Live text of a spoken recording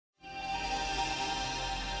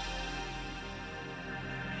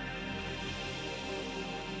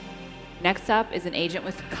Next up is an agent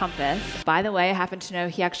with Compass. By the way, I happen to know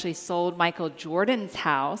he actually sold Michael Jordan's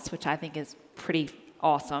house, which I think is pretty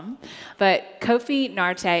awesome. But Kofi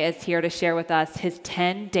Nartey is here to share with us his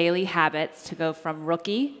 10 daily habits to go from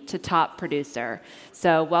rookie to top producer.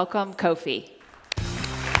 So welcome, Kofi.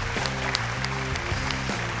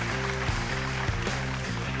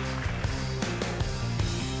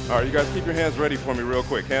 All right, you guys keep your hands ready for me real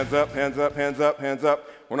quick. Hands up, hands up, hands up, hands up.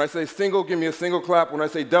 When I say single, give me a single clap. When I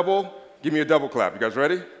say double, give me a double clap. You guys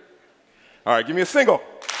ready? All right, give me a single,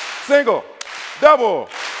 single, double,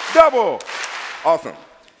 double. Awesome.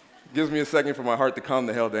 Gives me a second for my heart to calm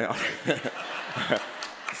the hell down.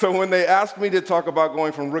 So when they asked me to talk about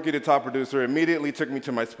going from rookie to top producer, it immediately took me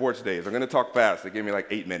to my sports days. I'm going to talk fast. They gave me like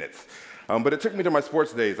 8 minutes. But it took me to my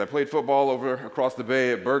sports days. I played football over across the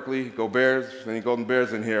bay at Berkeley. Go Bears. Any Golden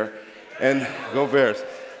Bears in here? And go Bears.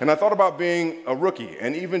 And I thought about being a rookie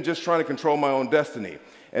and even just trying to control my own destiny.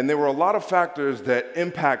 And there were a lot of factors that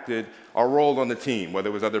impacted our role on the team, whether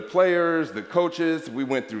it was other players, the coaches. We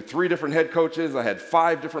went through 3 different head coaches. I had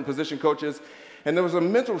 5 different position coaches. And there was a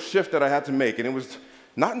mental shift that I had to make. And it was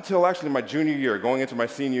not until actually my junior year, going into my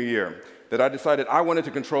senior year, that I decided I wanted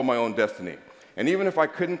to control my own destiny. And even if I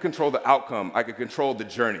couldn't control the outcome, I could control the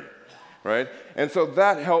journey, right? And so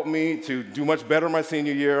that helped me to do much better my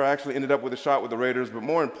senior year. I actually ended up with a shot with the Raiders. But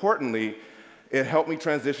more importantly, it helped me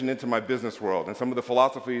transition into my business world and some of the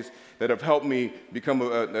philosophies that have helped me become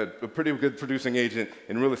a pretty good producing agent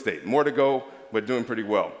in real estate. More to go, but doing pretty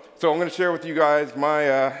well. So I'm going to share with you guys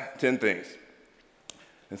my 10 things.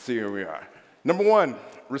 And see where we are. Number 1,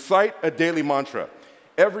 recite a daily mantra.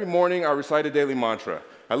 Every morning I recite a daily mantra.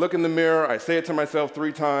 I look in the mirror, I say it to myself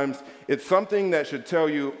 3 times. It's something that should tell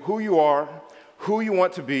you who you are, who you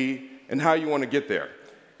want to be, and how you want to get there.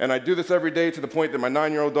 And I do this every day to the point that my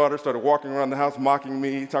 9-year-old daughter started walking around the house mocking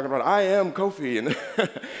me, talking about, I am Kofi. And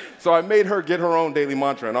so I made her get her own daily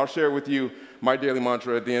mantra, and I'll share with you my daily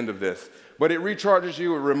mantra at the end of this. But it recharges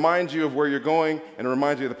you, it reminds you of where you're going, and it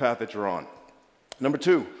reminds you of the path that you're on. Number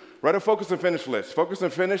 2, write a focus and finish list. Focus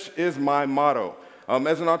and finish is my motto.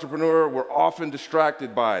 As an entrepreneur, we're often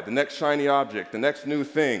distracted by the next shiny object, the next new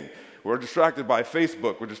thing. We're distracted by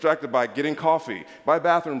Facebook. We're distracted by getting coffee, by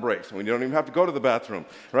bathroom breaks. We don't even have to go to the bathroom,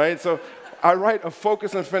 right? So I write a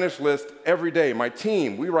focus and finish list every day. My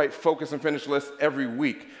team, we write focus and finish lists every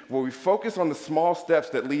week, where we focus on the small steps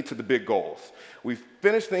that lead to the big goals. We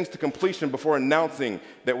finish things to completion before announcing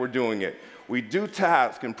that we're doing it. We do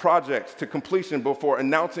tasks and projects to completion before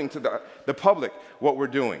announcing to the public what we're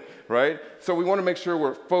doing, right? So we want to make sure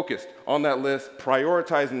we're focused on that list,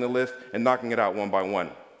 prioritizing the list, and knocking it out one by one.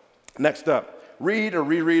 Next up, read or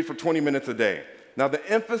reread for 20 minutes a day. Now, the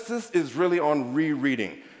emphasis is really on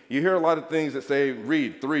rereading. You hear a lot of things that say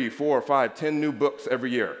read 3, 4, 5, 10 new books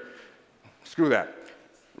every year. Screw that.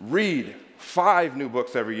 Read 5 new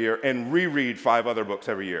books every year and reread 5 other books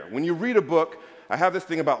every year. When you read a book, I have this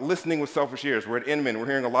thing about listening with selfish ears. We're at Inman. We're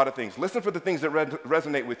hearing a lot of things. Listen for the things that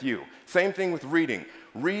resonate with you. Same thing with reading.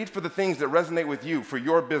 Read for the things that resonate with you, for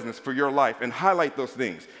your business, for your life, and highlight those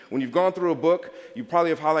things. When you've gone through a book, you probably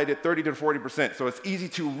have highlighted 30 to 40%. So it's easy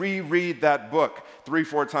to reread that book 3,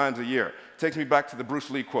 4 times a year. It takes me back to the Bruce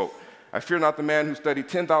Lee quote. I fear not the man who studied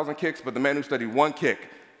 10,000 kicks, but the man who studied 1 kick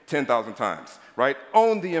 10,000 times, right?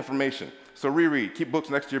 Own the information. So reread. Keep books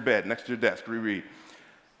next to your bed, next to your desk. Reread.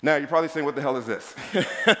 Now, you're probably saying, what the hell is this?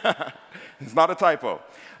 It's not a typo.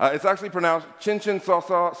 It's actually pronounced chin-chin,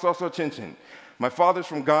 so-so, chin-chin. My father's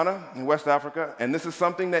from Ghana in West Africa, and this is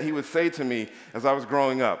something that he would say to me as I was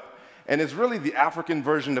growing up. And it's really the African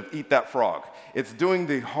version of eat that frog. It's doing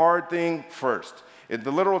the hard thing first.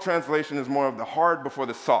 The literal translation is more of the hard before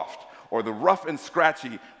the soft, or the rough and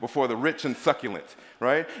scratchy before the rich and succulent,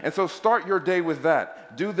 right? And so start your day with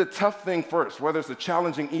that. Do the tough thing first, whether it's a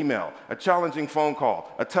challenging email, a challenging phone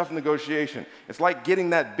call, a tough negotiation. It's like getting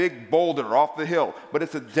that big boulder off the hill, but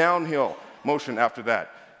it's a downhill motion after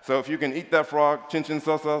that. So if you can eat that frog, chin-chin,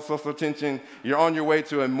 so-so, chin-chin, you're on your way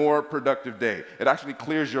to a more productive day. It actually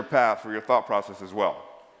clears your path for your thought process as well.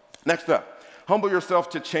 Next up, humble yourself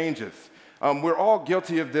to changes. We're all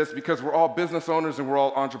guilty of this because we're all business owners and we're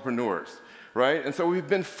all entrepreneurs, right? And so we've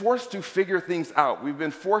been forced to figure things out. We've been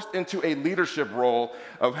forced into a leadership role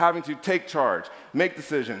of having to take charge, make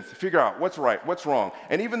decisions, figure out what's right, what's wrong.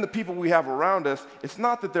 And even the people we have around us, it's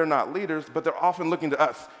not that they're not leaders, but they're often looking to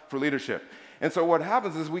us for leadership. And so what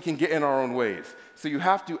happens is we can get in our own ways. So you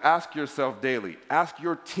have to ask yourself daily, ask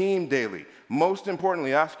your team daily. Most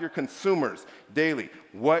importantly, ask your consumers daily,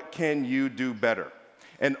 what can you do better?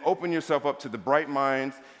 And open yourself up to the bright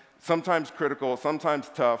minds, sometimes critical,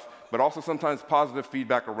 sometimes tough, but also sometimes positive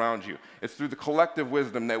feedback around you. It's through the collective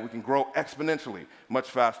wisdom that we can grow exponentially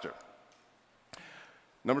much faster.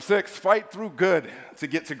 Number 6, fight through good to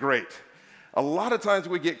get to great. A lot of times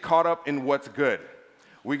we get caught up in what's good.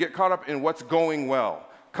 We get caught up in what's going well.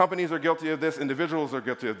 Companies are guilty of this. Individuals are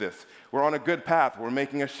guilty of this. We're on a good path. We're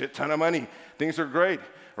making a shit ton of money. Things are great,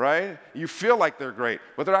 right? You feel like they're great,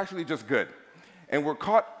 but they're actually just good. And we're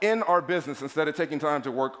caught in our business instead of taking time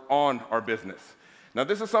to work on our business. Now,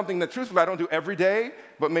 this is something that, truthfully, I don't do every day,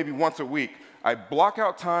 but maybe once a week. I block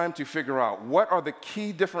out time to figure out what are the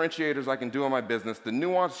key differentiators I can do in my business, the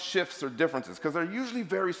nuanced shifts or differences, because they're usually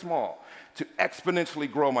very small, to exponentially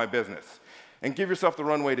grow my business. And give yourself the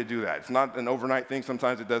runway to do that. It's not an overnight thing.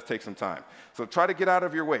 Sometimes it does take some time. So try to get out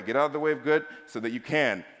of your way. Get out of the way of good so that you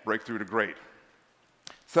can break through to great.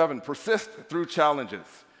 7, persist through challenges.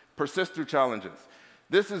 Persist through challenges.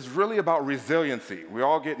 This is really about resiliency. We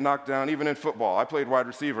all get knocked down, even in football. I played wide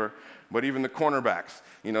receiver, but even the cornerbacks,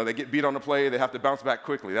 they get beat on the play. They have to bounce back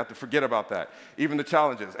quickly. They have to forget about that. Even the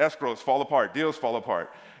challenges, escrows fall apart, deals fall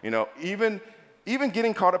apart. Even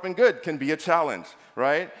getting caught up in good can be a challenge,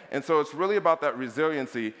 right? And so it's really about that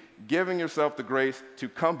resiliency, giving yourself the grace to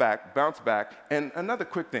come back, bounce back. And another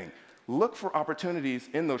quick thing, look for opportunities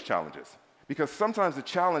in those challenges, because sometimes the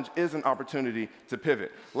challenge is an opportunity to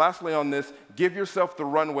pivot. Lastly on this, give yourself the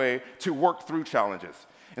runway to work through challenges.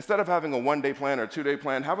 Instead of having a 1-day plan or a 2-day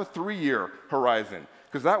plan, have a 3-year horizon,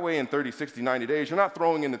 because that way in 30, 60, 90 days, you're not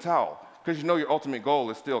throwing in the towel, because your ultimate goal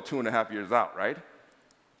is still 2.5 years out, right?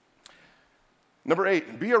 Number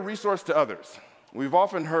 8, be a resource to others. We've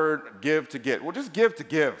often heard give to get. Well, just give to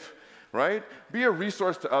give, right? Be a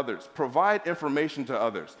resource to others. Provide information to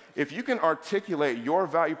others. If you can articulate your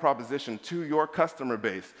value proposition to your customer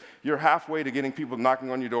base, you're halfway to getting people knocking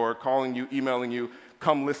on your door, calling you, emailing you,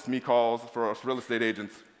 come list me calls for us real estate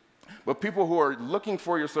agents. But people who are looking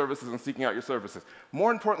for your services and seeking out your services.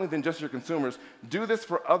 More importantly than just your consumers, do this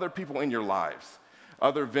for other people in your lives.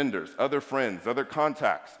 Other vendors, other friends, other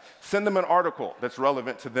contacts. Send them an article that's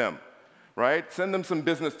relevant to them, right? Send them some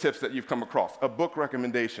business tips that you've come across, a book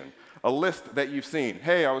recommendation, a list that you've seen.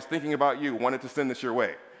 Hey, I was thinking about you, wanted to send this your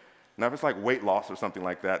way. Now, if it's like weight loss or something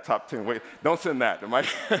like that, top 10 weight, don't send that. It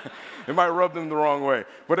might rub them the wrong way.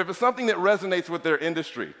 But if it's something that resonates with their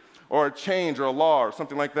industry, or a change or a law or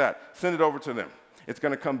something like that, send it over to them. It's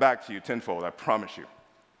going to come back to you tenfold, I promise you.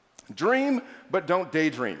 Dream, but don't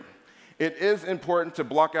daydream. It is important to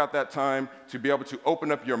block out that time to be able to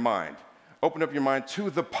open up your mind to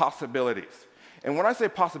the possibilities. And when I say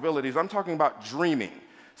possibilities, I'm talking about dreaming.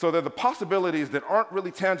 So they're the possibilities that aren't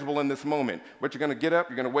really tangible in this moment, but you're going to get up,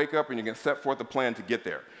 you're going to wake up, and you're going to set forth a plan to get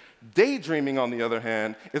there. Daydreaming, on the other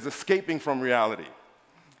hand, is escaping from reality.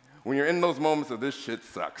 When you're in those moments of this shit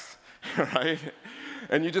sucks, right?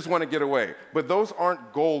 And you just want to get away. But those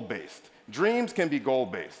aren't goal-based. Dreams can be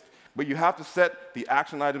goal-based. But you have to set the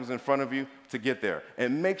action items in front of you to get there.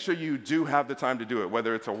 And make sure you do have the time to do it,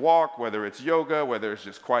 whether it's a walk, whether it's yoga, whether it's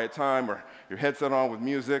just quiet time, or your headset on with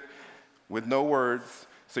music, with no words,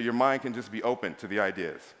 so your mind can just be open to the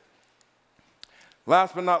ideas.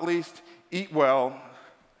 Last but not least, eat well,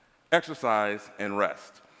 exercise, and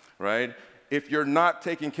rest, right? If you're not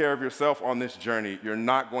taking care of yourself on this journey, you're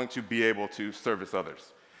not going to be able to service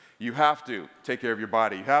others. You have to take care of your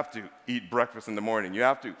body. You have to eat breakfast in the morning. You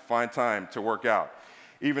have to find time to work out.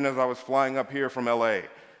 Even as I was flying up here from LA,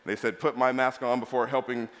 they said, put my mask on before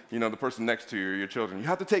helping, the person next to you or your children. You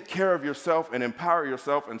have to take care of yourself and empower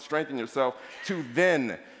yourself and strengthen yourself to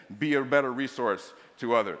then be a better resource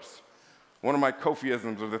to others. One of my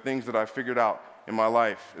Kofiisms, or the things that I figured out in my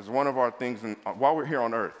life, is one of our things, while we're here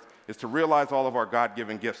on earth, is to realize all of our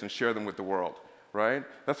God-given gifts and share them with the world, right?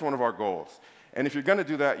 That's one of our goals. And if you're going to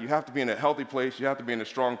do that, you have to be in a healthy place, you have to be in a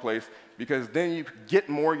strong place, because then you get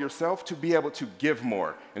more yourself to be able to give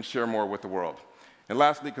more and share more with the world. And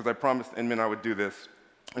lastly, because I promised Inman I would do this,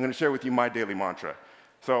 I'm going to share with you my daily mantra.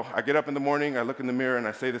 So I get up in the morning, I look in the mirror, and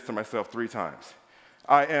I say this to myself 3 times.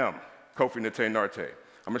 I am Kofi Nartey.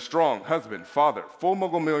 I'm a strong husband, father, full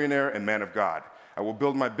mogul millionaire, and man of God. I will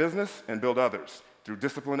build my business and build others through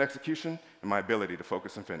disciplined execution and my ability to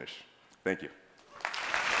focus and finish. Thank you.